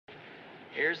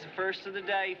Here's the first of the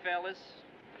day, fellas.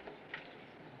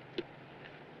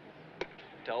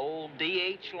 To old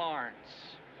D.H. Lawrence.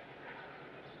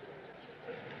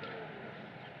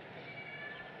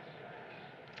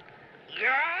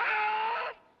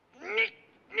 Nick,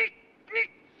 Nick, Nick.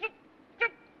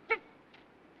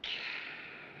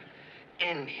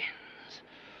 Indians.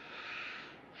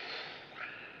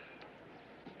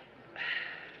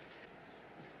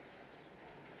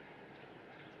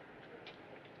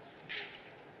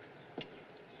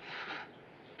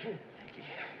 Thank you.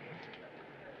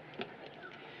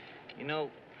 You know,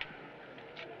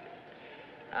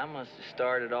 I must have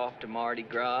started off to Mardi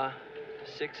Gras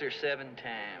 6 or 7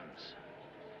 times.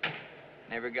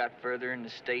 Never got further than the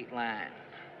state line.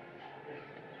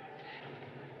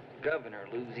 Governor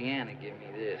of Louisiana gave me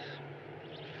this.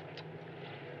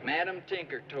 Madam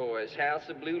Tinker Toys, House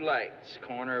of Blue Lights,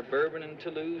 corner of Bourbon and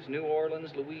Toulouse, New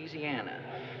Orleans, Louisiana.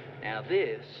 Now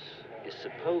this is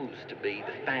supposed to be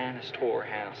the finest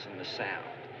whorehouse in the South.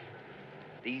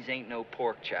 These ain't no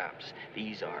pork chops.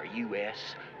 These are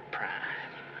U.S. prime.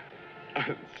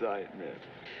 Sight, man.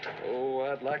 Oh,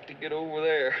 I'd like to get over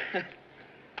there.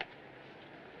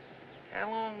 How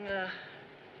long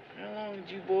did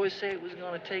you boys say it was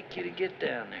gonna take you to get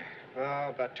down there? Oh,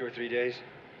 about 2 or 3 days.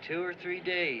 2 or 3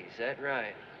 days, that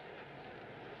right?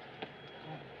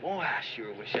 Oh, boy, I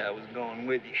sure wish I was going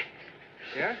with you.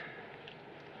 Yeah?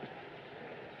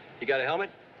 You got a helmet?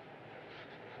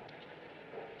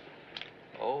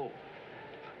 Oh,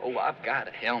 I've got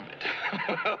a helmet.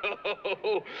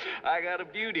 I got a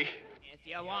beauty. If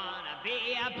you wanna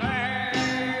be a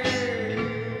bird,